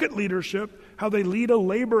 look at leadership, how they lead a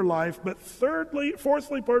labor life, but fourthly,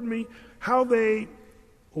 how they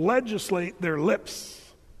legislate their lips.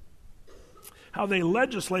 How they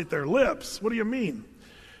legislate their lips. What do you mean?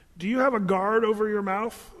 Do you have a guard over your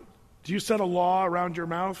mouth? Do you set a law around your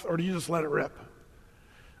mouth, or do you just let it rip?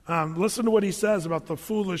 Listen to what he says about the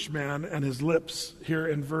foolish man and his lips here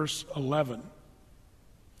in verse 11.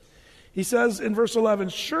 He says in verse 11,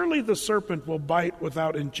 surely the serpent will bite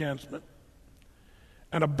without enchantment,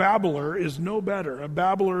 and a babbler is no better. A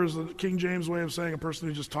babbler is the King James way of saying a person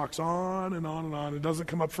who just talks on and on and on and doesn't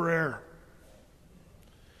come up for air.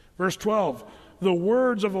 Verse 12, the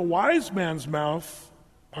words of a wise man's mouth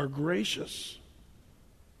are gracious,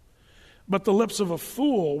 but the lips of a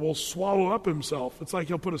fool will swallow up himself. It's like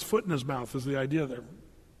he'll put his foot in his mouth is the idea there.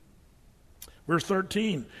 Verse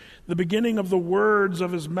 13, the beginning of the words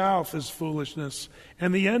of his mouth is foolishness,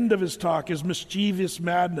 and the end of his talk is mischievous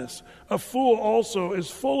madness. A fool also is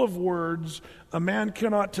full of words. A man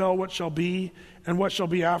cannot tell what shall be, and what shall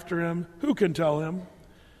be after him. Who can tell him?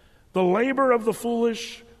 The labor of the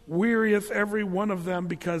foolish wearieth every one of them,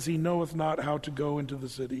 because he knoweth not how to go into the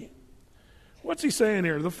city. What's he saying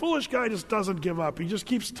here? The foolish guy just doesn't give up. He just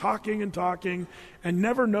keeps talking and talking and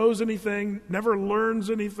never knows anything, never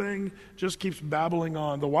learns anything, just keeps babbling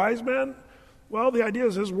on. The wise man, well, the idea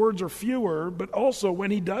is his words are fewer, but also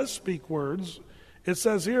when he does speak words, it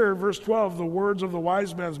says here, verse 12, the words of the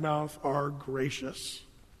wise man's mouth are gracious,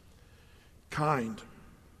 kind,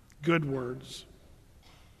 good words.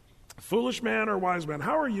 Foolish man or wise man,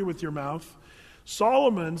 how are you with your mouth?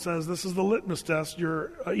 Solomon says this is the litmus test.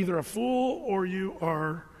 You're either a fool or you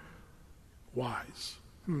are wise.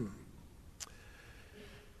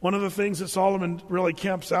 One of the things that Solomon really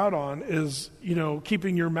camps out on is,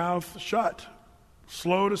 keeping your mouth shut,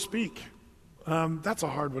 slow to speak. That's a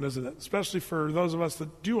hard one, isn't it? Especially for those of us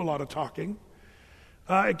that do a lot of talking.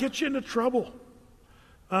 It gets you into trouble.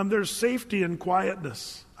 There's safety in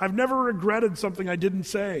quietness. I've never regretted something I didn't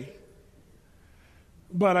say.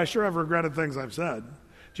 But I sure have regretted things I've said. Do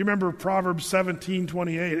you remember Proverbs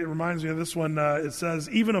 17:28? It reminds me of this one. It says,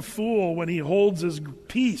 even a fool, when he holds his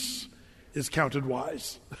peace, is counted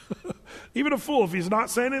wise. Even a fool, if he's not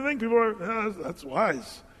saying anything, people are, that's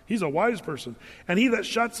wise. He's a wise person. And he that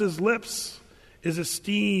shuts his lips is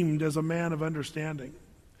esteemed as a man of understanding.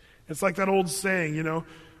 It's like that old saying,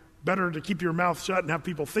 better to keep your mouth shut and have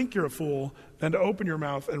people think you're a fool than to open your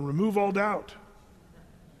mouth and remove all doubt.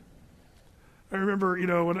 I remember,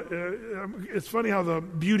 it's funny how the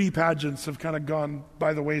beauty pageants have kind of gone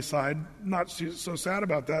by the wayside. Not so sad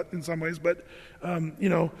about that in some ways, but,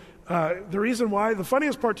 the reason why, the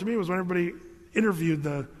funniest part to me was when everybody interviewed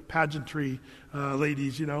the pageantry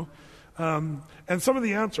ladies, and some of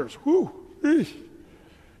the answers,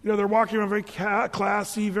 they're walking around very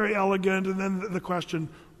classy, very elegant, and then the question,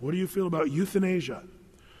 what do you feel about euthanasia?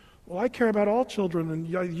 Well, I care about all children, and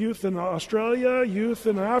youth in Australia, youth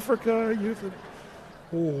in Africa, youth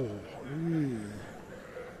in...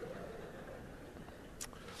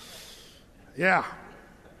 Yeah,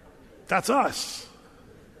 that's us.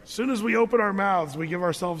 As soon as we open our mouths, we give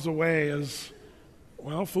ourselves away as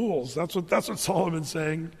Well, fools. That's what Solomon's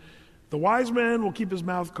saying. The wise man will keep his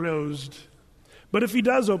mouth closed, but if he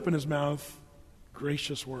does open his mouth,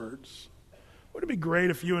 gracious words. Wouldn't it be great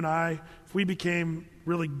if you and I, if we became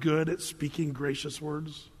really good at speaking gracious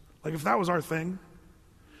words? Like if that was our thing?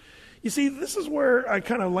 You see, this is where I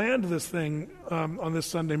kind of land this thing on this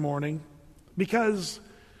Sunday morning, because,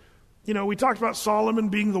 we talked about Solomon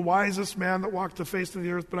being the wisest man that walked the face of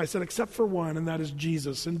the earth, but I said except for one, and that is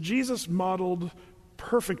Jesus. And Jesus modeled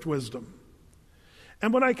perfect wisdom.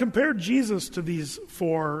 And when I compared Jesus to these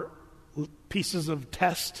 4 pieces of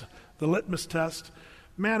test, the litmus test,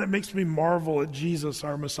 man, it makes me marvel at Jesus,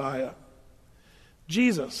 our Messiah.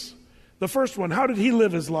 Jesus, the first one, how did he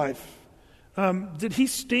live his life? Did he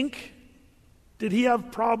stink? Did he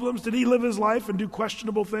have problems? Did he live his life and do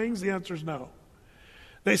questionable things? The answer is no.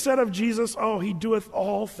 They said of Jesus, oh, he doeth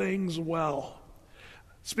all things well.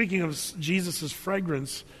 Speaking of Jesus'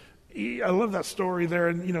 fragrance, I love that story there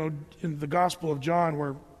in the Gospel of John,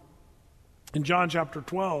 where in John chapter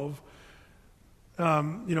 12,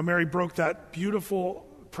 Mary broke that beautiful,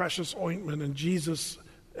 precious ointment, and Jesus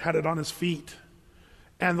had it on his feet.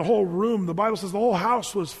 And the whole room, the Bible says the whole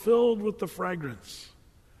house was filled with the fragrance.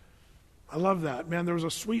 I love that. Man, there was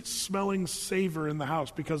a sweet-smelling savor in the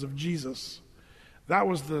house because of Jesus. That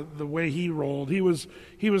was the way he rolled. He was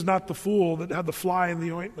not the fool that had the fly in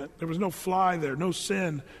the ointment. There was no fly there, no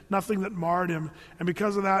sin, nothing that marred him. And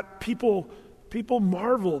because of that, people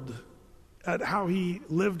marveled at how he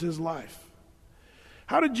lived his life.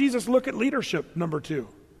 How did Jesus look at leadership, number 2?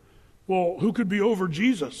 Well, who could be over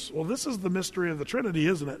Jesus? Well, this is the mystery of the Trinity,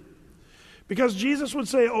 isn't it? Because Jesus would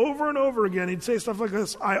say over and over again, he'd say stuff like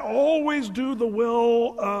this, I always do the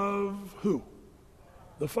will of who?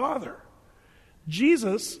 The Father.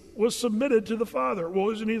 Jesus was submitted to the Father. Well,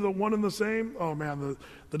 isn't he the one and the same? Oh man,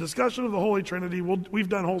 the discussion of the Holy Trinity, we've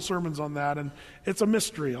done whole sermons on that, and it's a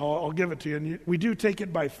mystery. I'll give it to you, and we do take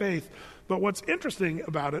it by faith. But what's interesting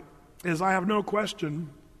about it is I have no question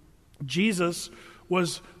Jesus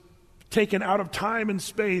was taken out of time and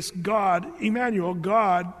space. God, Emmanuel,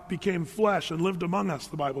 God became flesh and lived among us,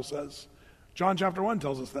 the Bible says. John chapter 1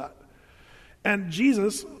 tells us that. And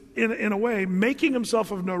Jesus, in a way, making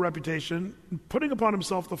himself of no reputation, putting upon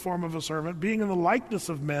himself the form of a servant, being in the likeness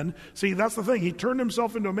of men. See, that's the thing. He turned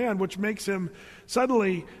himself into a man, which makes him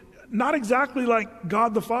suddenly not exactly like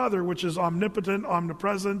God the Father, which is omnipotent,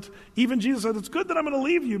 omnipresent. Even Jesus said, it's good that I'm going to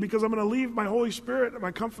leave you because I'm going to leave my Holy Spirit and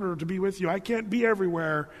my Comforter to be with you. I can't be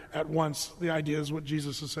everywhere at once. The idea is what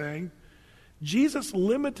Jesus is saying. Jesus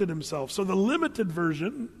limited himself. So the limited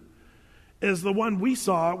version is the one we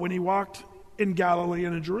saw when he walked in Galilee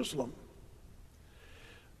and in Jerusalem.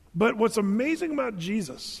 But what's amazing about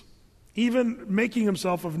Jesus, even making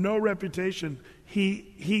himself of no reputation,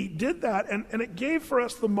 he did that, and it gave for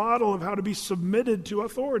us the model of how to be submitted to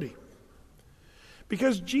authority.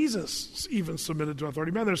 Because Jesus even submitted to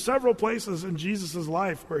authority. Man, there's several places in Jesus'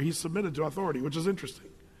 life where he submitted to authority, which is interesting.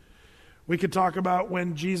 We could talk about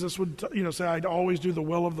when Jesus would say, I'd always do the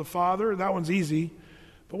will of the Father. That one's easy.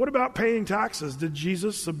 But what about paying taxes? Did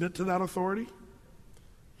Jesus submit to that authority?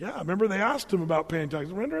 Yeah, remember they asked him about paying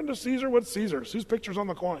taxes. Render unto Caesar what's Caesar's. Whose picture's on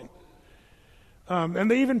the coin?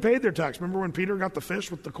 And they even paid their tax. Remember when Peter got the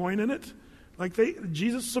fish with the coin in it?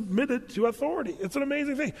 Jesus submitted to authority. It's an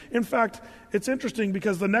amazing thing. In fact, it's interesting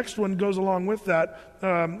because the next one goes along with that.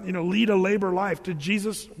 Lead a labor life. Did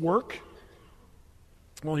Jesus work?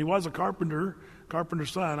 Well, he was a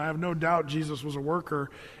carpenter's son. I have no doubt Jesus was a worker.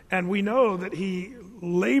 And we know that he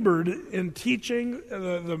labored in teaching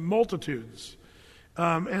the multitudes,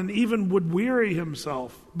 and even would weary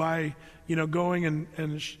himself by going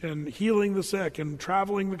and healing the sick and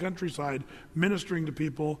traveling the countryside, ministering to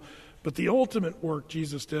people. But the ultimate work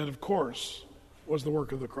Jesus did, of course, was the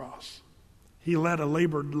work of the cross. He led a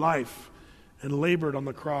labored life and labored on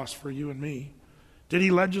the cross for you and me. Did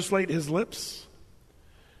he legislate his lips?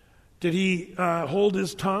 Did he hold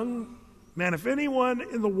his tongue? Man, if anyone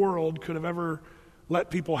in the world could have ever let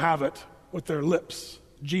people have it with their lips,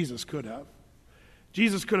 Jesus could have.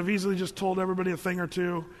 Jesus could have easily just told everybody a thing or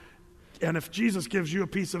two. And if Jesus gives you a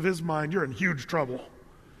piece of his mind, you're in huge trouble.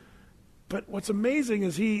 But what's amazing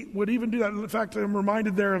is he would even do that. In fact, I'm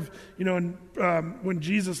reminded there of, when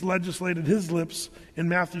Jesus legislated his lips in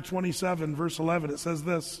Matthew 27, verse 11, it says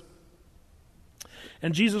this.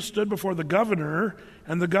 And Jesus stood before the governor,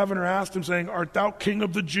 and the governor asked him, saying, Art thou king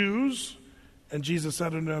of the Jews? And Jesus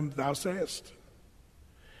said unto him, Thou sayest.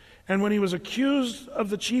 And when he was accused of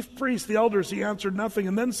the chief priests, the elders, he answered nothing.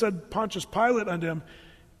 And then said Pontius Pilate unto him,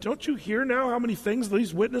 Don't you hear now how many things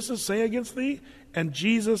these witnesses say against thee? And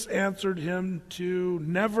Jesus answered him to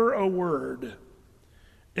never a word,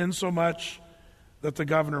 insomuch that the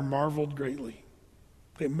governor marveled greatly.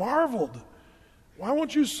 They marveled. Why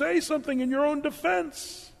won't you say something in your own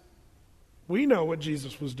defense? We know what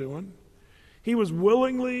Jesus was doing. He was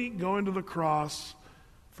willingly going to the cross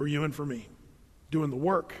for you and for me, doing the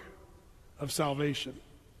work of salvation.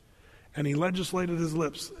 And he legislated his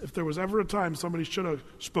lips. If there was ever a time somebody should have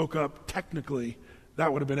spoke up, technically,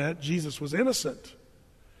 that would have been it. Jesus was innocent,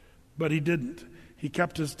 but he didn't. He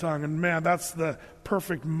kept his tongue. And man, that's the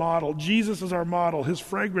perfect model. Jesus is our model. His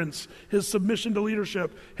fragrance, his submission to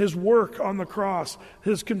leadership, his work on the cross,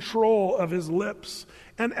 his control of his lips.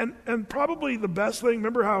 And probably the best thing,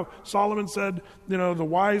 remember how Solomon said, the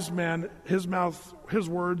wise man, his mouth, his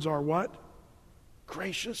words are what?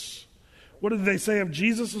 Gracious. What did they say of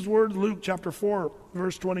Jesus' words? Luke chapter 4,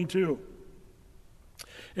 verse 22.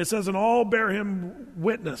 It says, and all bear him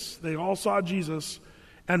witness. They all saw Jesus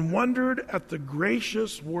and wondered at the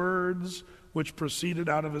gracious words which proceeded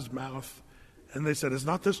out of his mouth. And they said, is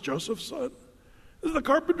not this Joseph's son? This is the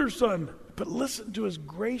carpenter's son. But listen to his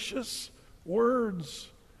gracious words.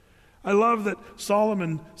 I love that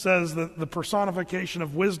Solomon says that the personification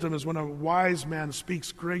of wisdom is when a wise man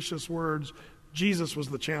speaks gracious words. Jesus was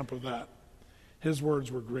the champ of that. His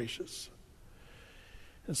words were gracious.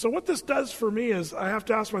 And so what this does for me is I have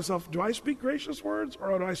to ask myself, do I speak gracious words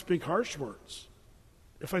or do I speak harsh words?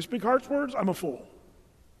 If I speak harsh words, I'm a fool.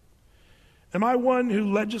 Am I one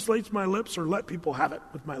who legislates my lips or let people have it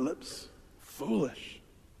with my lips? Foolish.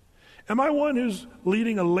 Am I one who's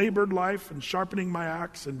leading a labored life and sharpening my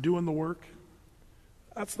axe and doing the work?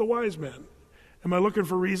 That's the wise man. Am I looking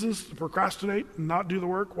for reasons to procrastinate and not do the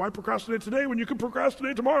work? Why procrastinate today when you can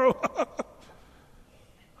procrastinate tomorrow?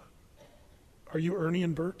 Are you Ernie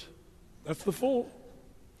and Bert? That's the fool.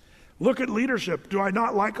 Look at leadership. Do I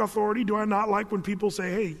not like authority? Do I not like when people say,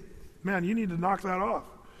 hey, man, you need to knock that off?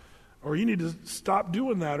 Or you need to stop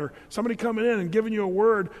doing that. Or somebody coming in and giving you a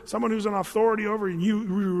word, someone who's an authority over you, and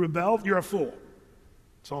you rebel, you're a fool,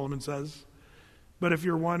 Solomon says. But if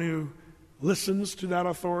you're one who listens to that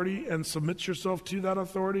authority and submits yourself to that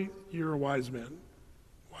authority, you're a wise man,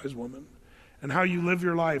 wise woman. And how you live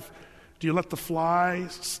your life, do you let the fly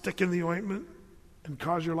stick in the ointment and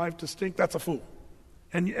cause your life to stink? That's a fool.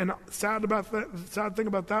 And sad thing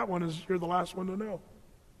about that one is you're the last one to know.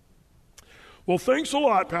 Well, thanks a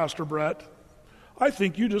lot, Pastor Brett. I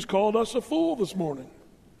think you just called us a fool this morning.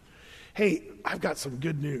 Hey, I've got some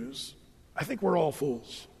good news. I think we're all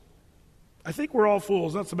fools. I think we're all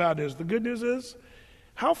fools. That's the bad news. The good news is,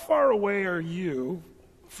 how far away are you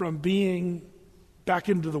from being back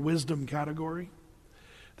into the wisdom category?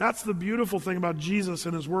 That's the beautiful thing about Jesus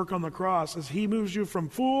and his work on the cross, is he moves you from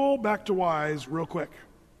fool back to wise real quick.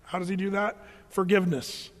 How does he do that?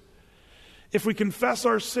 Forgiveness. If we confess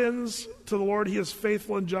our sins to the Lord, he is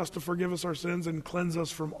faithful and just to forgive us our sins and cleanse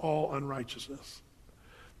us from all unrighteousness.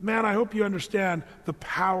 Man, I hope you understand the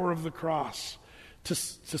power of the cross to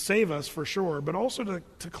save us for sure, but also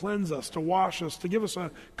to cleanse us, to wash us, to give us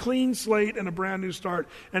a clean slate and a brand new start.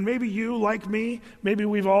 And maybe you, like me, maybe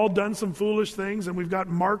we've all done some foolish things and we've got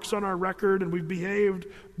marks on our record and we've behaved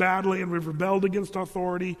badly and we've rebelled against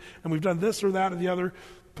authority and we've done this or that or the other.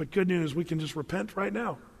 But good news, we can just repent right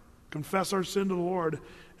now, confess our sin to the Lord,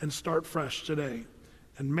 and start fresh today.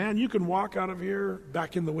 And man, you can walk out of here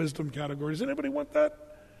back in the wisdom category. Does anybody want that?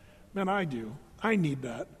 Man, I do. I need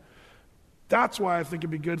that. That's why I think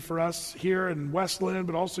it'd be good for us here in Westland,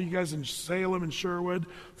 but also you guys in Salem and Sherwood,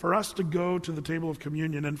 for us to go to the table of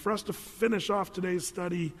communion and for us to finish off today's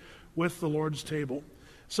study with the Lord's table.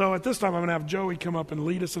 So at this time, I'm going to have Joey come up and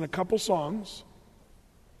lead us in a couple songs.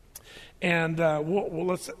 And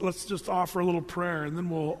let's just offer a little prayer, and then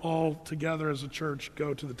we'll all together as a church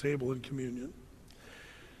go to the table in communion.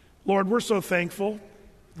 Lord, we're so thankful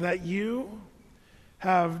that you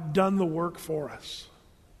have done the work for us.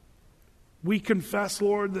 We confess,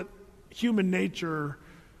 Lord, that human nature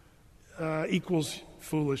equals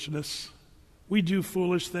foolishness. We do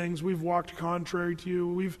foolish things. We've walked contrary to you.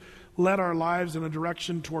 We've led our lives in a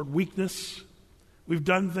direction toward weakness. We've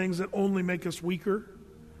done things that only make us weaker.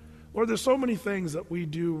 Lord, there's so many things that we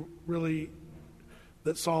do really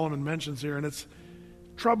that Solomon mentions here, and it's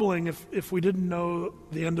troubling if we didn't know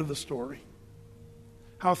the end of the story.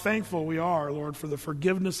 How thankful we are, Lord, for the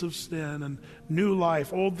forgiveness of sin and new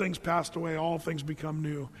life. Old things passed away, all things become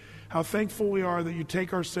new. How thankful we are that you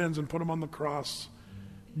take our sins and put them on the cross,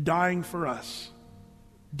 dying for us,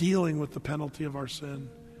 dealing with the penalty of our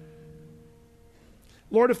sin.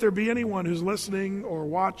 Lord, if there be anyone who's listening or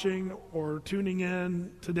watching or tuning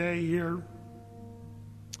in today here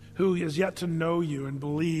who is yet to know you and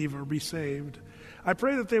believe or be saved, I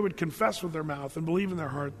pray that they would confess with their mouth and believe in their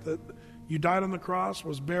heart that You died on the cross,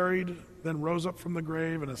 was buried, then rose up from the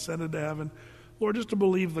grave and ascended to heaven. Lord, just to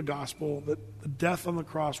believe the gospel, that the death on the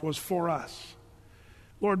cross was for us.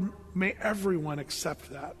 Lord, may everyone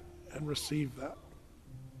accept that and receive that.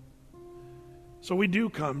 So we do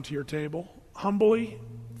come to your table, humbly,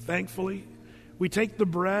 thankfully. We take the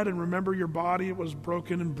bread and remember your body. It was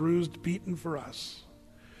broken and bruised, beaten for us.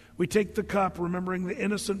 We take the cup, remembering the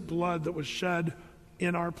innocent blood that was shed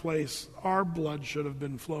in our place. Our blood should have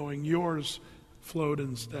been flowing. Yours flowed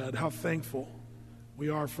instead. How thankful we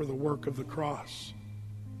are for the work of the cross.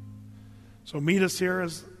 So meet us here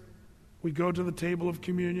as we go to the table of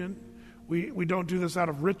communion. We don't do this out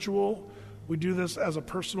of ritual. We do this as a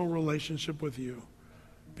personal relationship with you,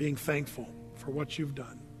 being thankful for what you've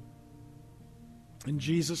done. In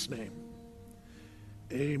Jesus' name,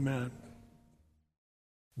 amen.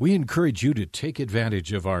 We encourage you to take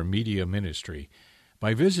advantage of our media ministry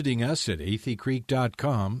by visiting us at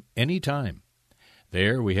atheycreek.com anytime.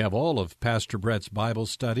 There we have all of Pastor Brett's Bible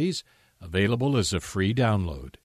studies available as a free download.